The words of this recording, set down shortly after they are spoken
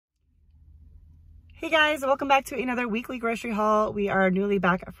Hey guys, welcome back to another weekly grocery haul. We are newly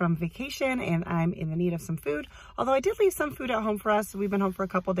back from vacation and I'm in the need of some food. Although I did leave some food at home for us. We've been home for a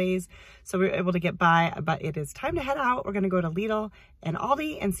couple days, so we were able to get by, but it is time to head out. We're gonna go to Lidl and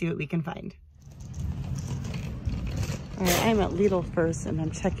Aldi and see what we can find. All right, I'm at Lidl first and I'm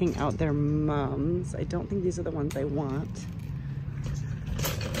checking out their mums. I don't think these are the ones I want.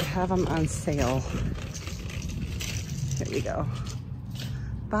 They have them on sale. Here we go.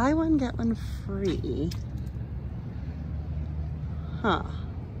 Buy one, get one free. Huh.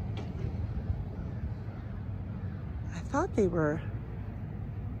 I thought they were,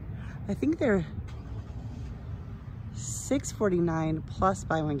 I think they're $6.49 plus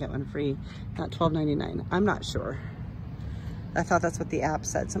buy one, get one free, not $12.99. I'm not sure. I thought that's what the app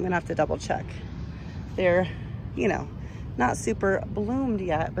said, so I'm gonna have to double check. They're, you know, not super bloomed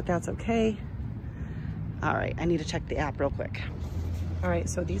yet, but that's okay. All right, I need to check the app real quick. All right,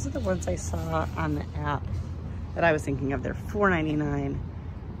 so these are the ones I saw on the app that I was thinking of. They're $4.99,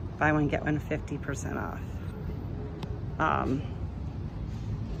 buy one, get one 50% off.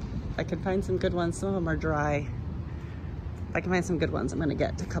 If I can find some good ones, some of them are dry. If I can find some good ones, I'm gonna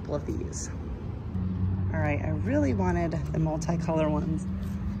get a couple of these. All right, I really wanted the multicolor ones.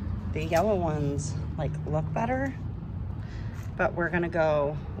 The yellow ones like look better, but we're gonna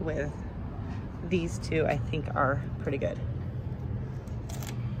go with these two. I think are pretty good.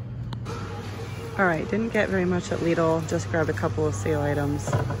 All right, didn't get very much at Lidl, just grabbed a couple of sale items.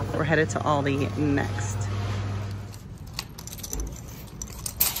 We're headed to Aldi next.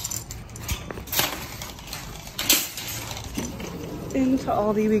 Into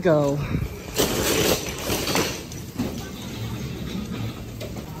Aldi we go.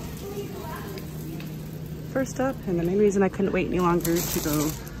 First up, and the main reason I couldn't wait any longer to go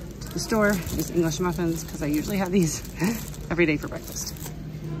to the store is English muffins, because I usually have these every day for breakfast.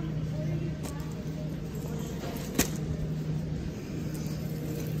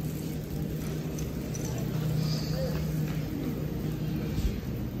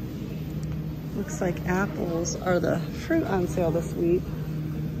 Looks like apples are the fruit on sale this week.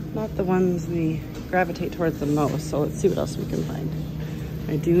 Not the ones we gravitate towards the most, so let's see what else we can find.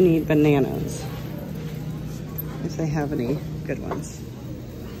 I do need bananas, if they have any good ones.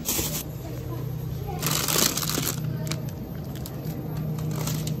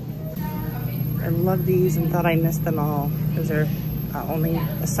 I love these and thought I missed them all because they're only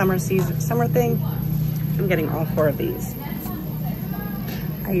a summer thing. I'm getting all 4 of these.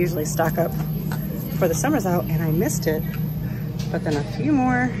 I usually stock up before the summer's out and I missed it, but then a few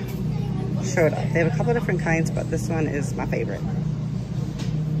more showed up. They have a couple of different kinds, but this one is my favorite.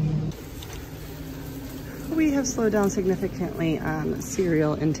 We have slowed down significantly on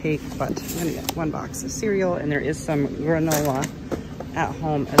cereal intake, but I'm gonna get 1 box of cereal, and there is some granola at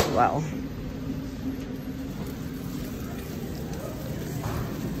home as well.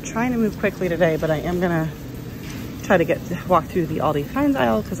 I'm trying to move quickly today, but I am gonna try to walk through the Aldi Finds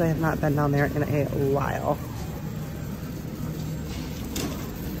aisle because I have not been down there in a while.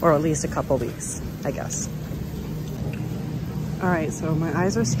 Or at least a couple weeks, I guess. All right, so my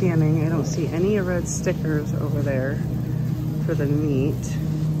eyes are scanning. I don't see any red stickers over there for the meat.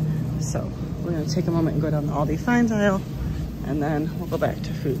 So we're gonna take a moment and go down the Aldi Finds aisle, and then we'll go back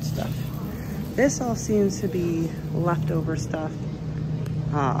to food stuff. This all seems to be leftover stuff.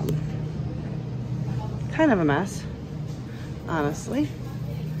 Kind of a mess, honestly.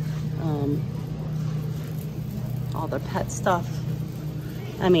 All the pet stuff.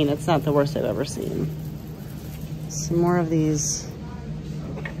 I mean, it's not the worst I've ever seen. Some more of these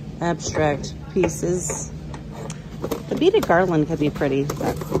abstract pieces. The beaded garland could be pretty,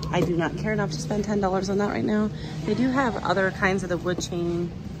 but I do not care enough to spend $10 on that right now. They do have other kinds of the wood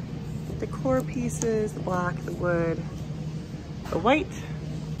chain. The core pieces, the black, the wood, the white.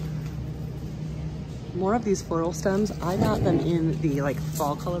 More of these floral stems. I got them in the like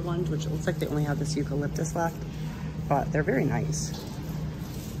fall colored ones, which looks like they only have this eucalyptus left, but they're very nice.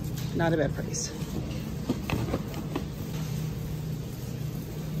 Not a bad price.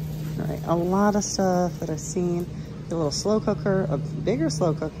 All right, a lot of stuff that I've seen. A little slow cooker, a bigger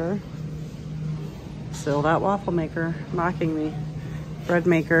slow cooker. Still that waffle maker mocking me. Bread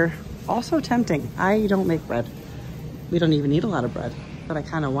maker, also tempting. I don't make bread. We don't even eat a lot of bread, but I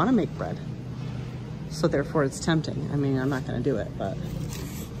kind of want to make bread. So therefore it's tempting. I mean, I'm not gonna do it, but.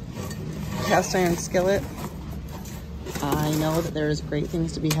 Cast iron skillet. I know that there's great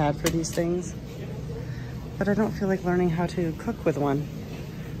things to be had for these things, but I don't feel like learning how to cook with one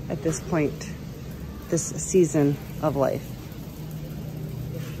at this point, this season of life.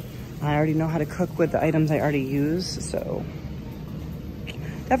 I already know how to cook with the items I already use, so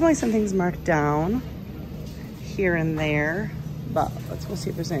definitely some things marked down. here and there, but let's go see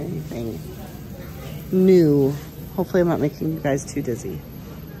if there's anything new. Hopefully I'm not making you guys too dizzy.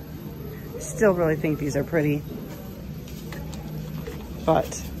 Still really think these are pretty, but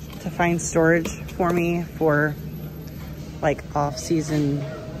to find storage for me for like off-season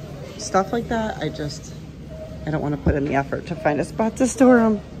stuff like that, I don't want to put in the effort to find a spot to store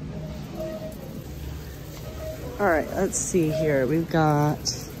them. All right, let's see here. We've got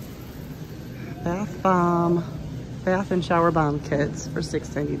bath and shower bomb kits for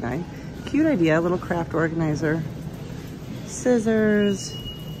 $6.99. Cute idea, a little craft organizer. Scissors,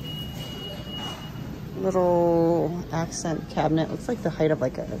 little accent cabinet. Looks like the height of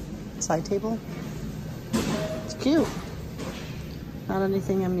like a side table. It's cute. Not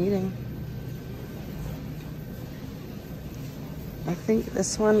anything I'm needing. I think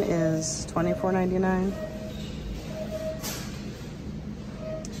this one is $24.99.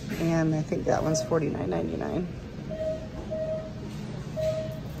 And I think that one's $49.99.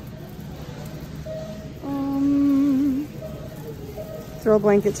 Throw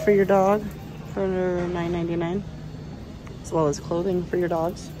blankets for your dog for $9.99, as well as clothing for your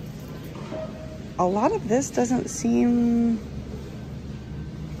dogs. A lot of this doesn't seem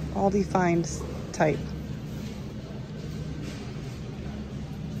Aldi find type.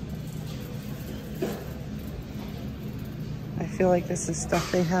 I feel like this is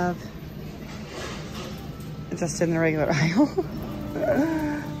stuff they have just in the regular aisle.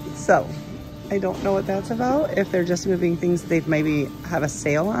 So I don't know what that's about. If they're just moving things they've maybe have a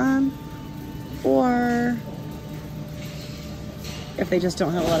sale on, or if they just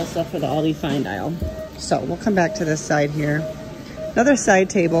don't have a lot of stuff for the Aldi find aisle. So we'll come back to this side here. Another side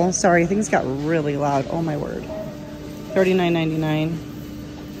table. Sorry, things got really loud. Oh my word. $39.99.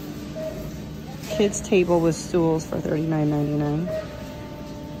 Kids table with stools for $39.99.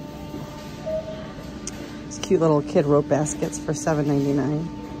 These cute little kid rope baskets for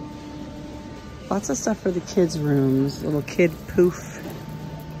 $7.99. Lots of stuff for the kids' rooms. Little kid poof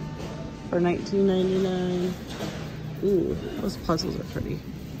for $19.99. Ooh, those puzzles are pretty.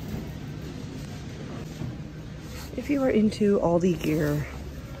 If you are into Aldi gear,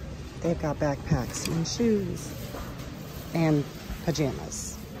 they've got backpacks and shoes and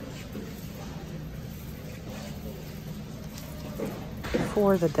pajamas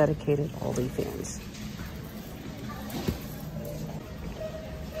for the dedicated Aldi fans.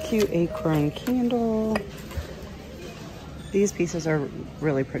 Cute acorn candle. These pieces are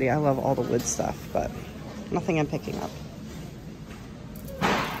really pretty. I love all the wood stuff, but nothing I'm picking up.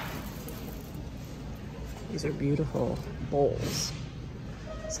 These are beautiful bowls.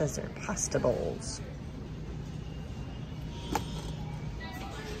 It says they're pasta bowls.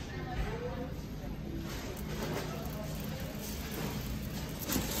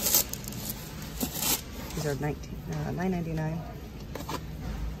 These are $9.99.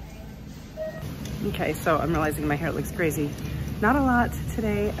 Okay, so I'm realizing my hair looks crazy. Not a lot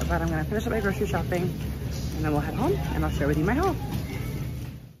today, but I'm gonna finish up my grocery shopping and then we'll head home and I'll share with you my haul.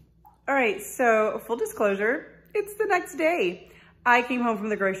 All right, so full disclosure, it's the next day. I came home from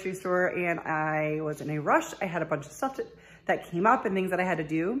the grocery store and I was in a rush. I had a bunch of stuff that came up and things that I had to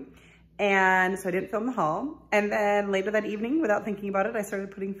do. And so I didn't film the haul. And then later that evening, without thinking about it, I started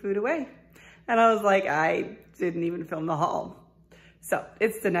putting food away. And I was like, I didn't even film the haul. So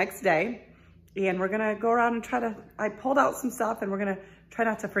it's the next day. And we're gonna go around and I pulled out some stuff and we're gonna try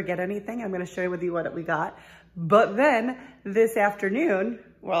not to forget anything. I'm gonna share with you what we got. But then this afternoon,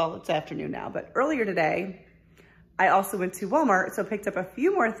 well, it's afternoon now, but earlier today, I also went to Walmart, so picked up a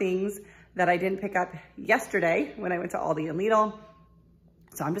few more things that I didn't pick up yesterday when I went to Aldi and Lidl.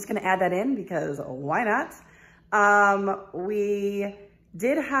 So I'm just gonna add that in because why not? We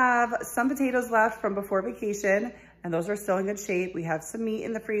did have some potatoes left from before vacation and those are still in good shape. We have some meat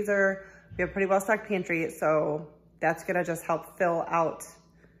in the freezer. We have a pretty well-stocked pantry, so that's gonna just help fill out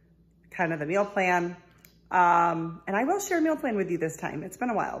kind of the meal plan. And I will share a meal plan with you this time. It's been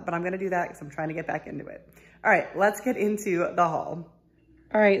a while, but I'm gonna do that because I'm trying to get back into it. All right, let's get into the haul.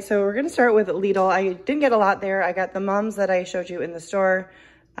 All right, so we're gonna start with Lidl. I didn't get a lot there. I got the mums that I showed you in the store,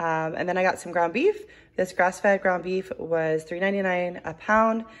 and then I got some ground beef. This grass-fed ground beef was $3.99 a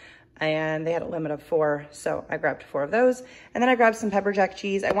pound, and they had a limit of 4, so I grabbed 4 of those. And then I grabbed some pepper jack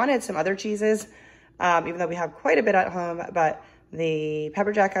cheese. I wanted some other cheeses, even though we have quite a bit at home, but the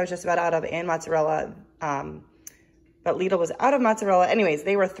pepper jack I was just about out of, and mozzarella, but Lidl was out of mozzarella. Anyways,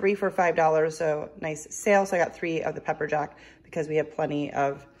 they were 3 for $5, so nice sale. So I got 3 of the pepper jack because we have plenty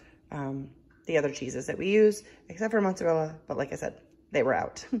of the other cheeses that we use, except for mozzarella, but like I said, they were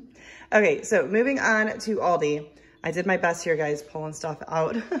out. Okay, so moving on to Aldi. I did my best here, guys, pulling stuff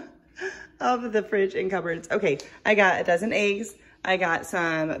out. of the fridge and cupboards. Okay, I got a dozen eggs. I got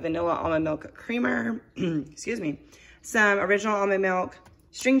some vanilla almond milk creamer, excuse me, some original almond milk,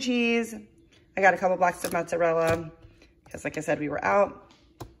 string cheese. I got a couple blocks of mozzarella because like I said, we were out.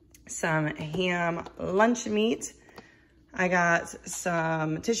 Some ham lunch meat. I got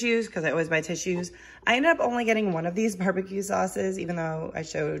some tissues because I always buy tissues. I ended up only getting one of these barbecue sauces, even though I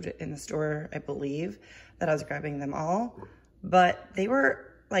showed in the store, I believe, that I was grabbing them all. But they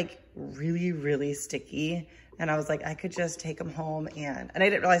were like really, really sticky. And I was like, I could just take them home and I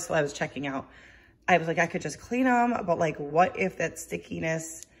didn't realize till I was checking out. I was like, I could just clean them, but like, what if that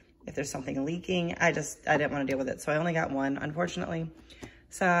stickiness, if there's something leaking, I didn't want to deal with it. So I only got one, unfortunately.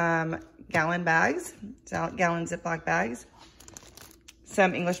 Some gallon bags, gallon Ziploc bags,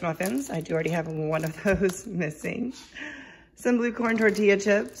 some English muffins. I do already have one of those missing. Some blue corn tortilla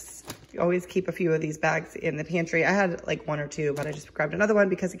chips. You always keep a few of these bags in the pantry. I had like one or two, but I just grabbed another one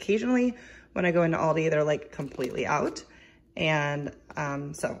because occasionally when I go into Aldi, they're like completely out. And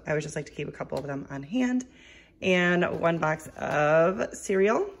so I always just like to keep a couple of them on hand. And one box of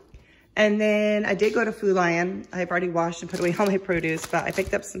cereal. And then I did go to Food Lion. I've already washed and put away all my produce, but I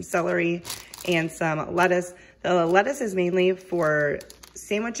picked up some celery and some lettuce. The lettuce is mainly for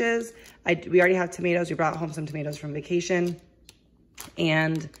sandwiches. We already have tomatoes. We brought home some tomatoes from vacation.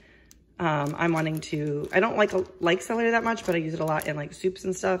 And I'm wanting to, I don't like celery that much, but I use it a lot in like soups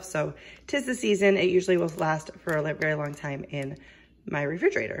and stuff. So 'tis the season. It usually will last for a very long time in my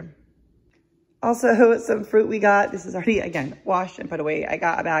refrigerator. Also, some fruit we got. This is already, again, washed and put away. I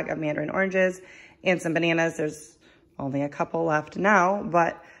got a bag of mandarin oranges and some bananas. There's only a couple left now,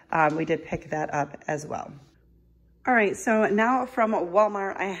 but we did pick that up as well. All right, so now from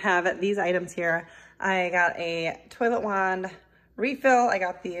Walmart, I have these items here. I got a toilet wand refill. I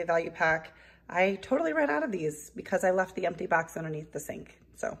got the value pack. I totally ran out of these because I left the empty box underneath the sink.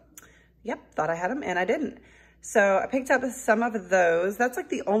 So, yep, thought I had them and I didn't. So I picked up some of those. That's like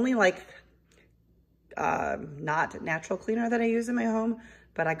the only like not natural cleaner that I use in my home,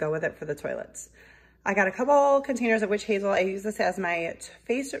 but I go with it for the toilets. I got a couple containers of witch hazel. I use this as my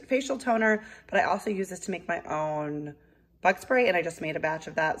facial toner, but I also use this to make my own bug spray, and I just made a batch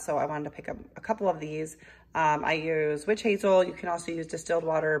of that, so I wanted to pick up a couple of these. I use witch hazel. You can also use distilled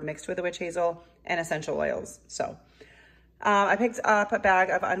water mixed with the witch hazel and essential oils. So I picked up a bag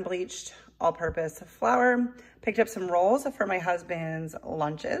of unbleached all-purpose flour, picked up some rolls for my husband's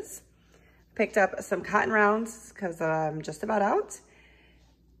lunches, picked up some cotton rounds because I'm just about out,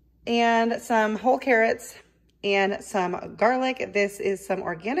 and some whole carrots and some garlic. This is some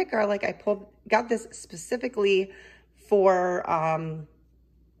organic garlic. I got this specifically for a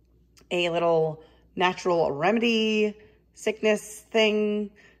little natural remedy sickness thing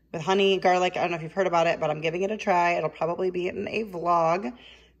with honey and garlic. I don't know if you've heard about it, but I'm giving it a try. It'll probably be in a vlog,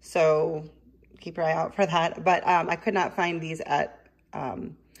 so keep your eye out for that. But I could not find these at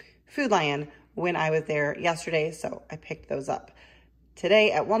Food Lion when I was there yesterday, so I picked those up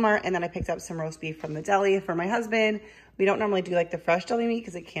today at Walmart. And then I picked up some roast beef from the deli for my husband. We don't normally do like the fresh deli meat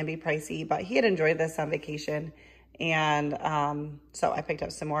because it can be pricey, but he had enjoyed this on vacation. And so I picked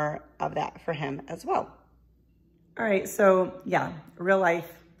up some more of that for him as well. All right, so yeah, real life,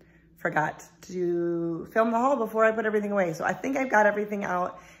 forgot to film the haul before I put everything away. So I think I've got everything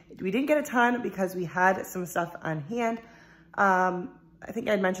out. We didn't get a ton because we had some stuff on hand. I think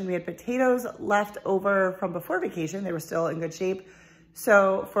I'd mentioned we had potatoes left over from before vacation. They were still in good shape.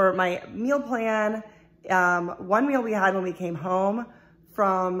 So for my meal plan, one meal we had when we came home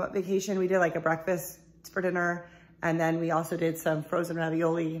from vacation, we did like a breakfast for dinner. And then we also did some frozen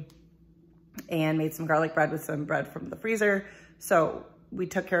ravioli and made some garlic bread with some bread from the freezer. So we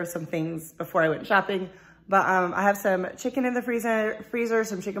took care of some things before I went shopping. But I have some chicken in the freezer,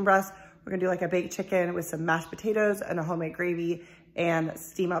 some chicken breasts. We're gonna do like a baked chicken with some mashed potatoes and a homemade gravy and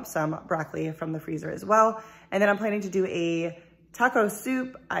steam up some broccoli from the freezer as well. And then I'm planning to do a taco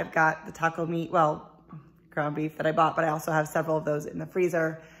soup. I've got the taco meat, well, ground beef that I bought, but I also have several of those in the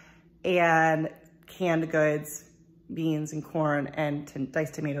freezer, and canned goods, beans and corn and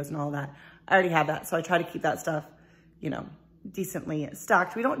diced tomatoes and all that. I already have that, so I try to keep that stuff, you know, decently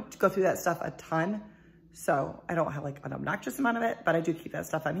stocked. We don't go through that stuff a ton, so I don't have like an obnoxious amount of it, but I do keep that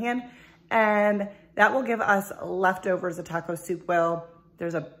stuff on hand. And that will give us leftovers. A taco soup will.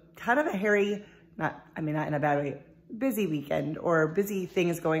 There's a kind of a hairy, not in a bad way, busy weekend or busy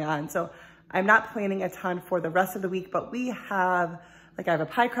things going on. So I'm not planning a ton for the rest of the week, but we have, like I have a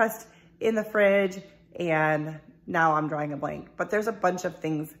pie crust in the fridge, and now I'm drawing a blank, but there's a bunch of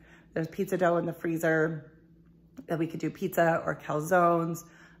things. There's pizza dough in the freezer that we could do pizza or calzones.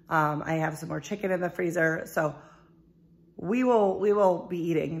 I have some more chicken in the freezer. So we will be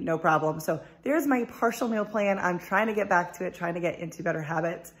eating, no problem. So there's my partial meal plan. I'm trying to get back to it, trying to get into better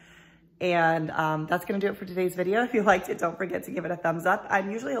habits. And that's gonna do it for today's video. If you liked it, don't forget to give it a thumbs up. I'm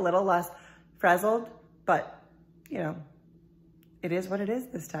usually a little less frazzled, but you know, it is what it is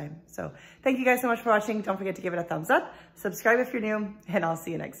this time. So thank you guys so much for watching. Don't forget to give it a thumbs up, subscribe if you're new, and I'll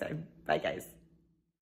see you next time. Bye guys.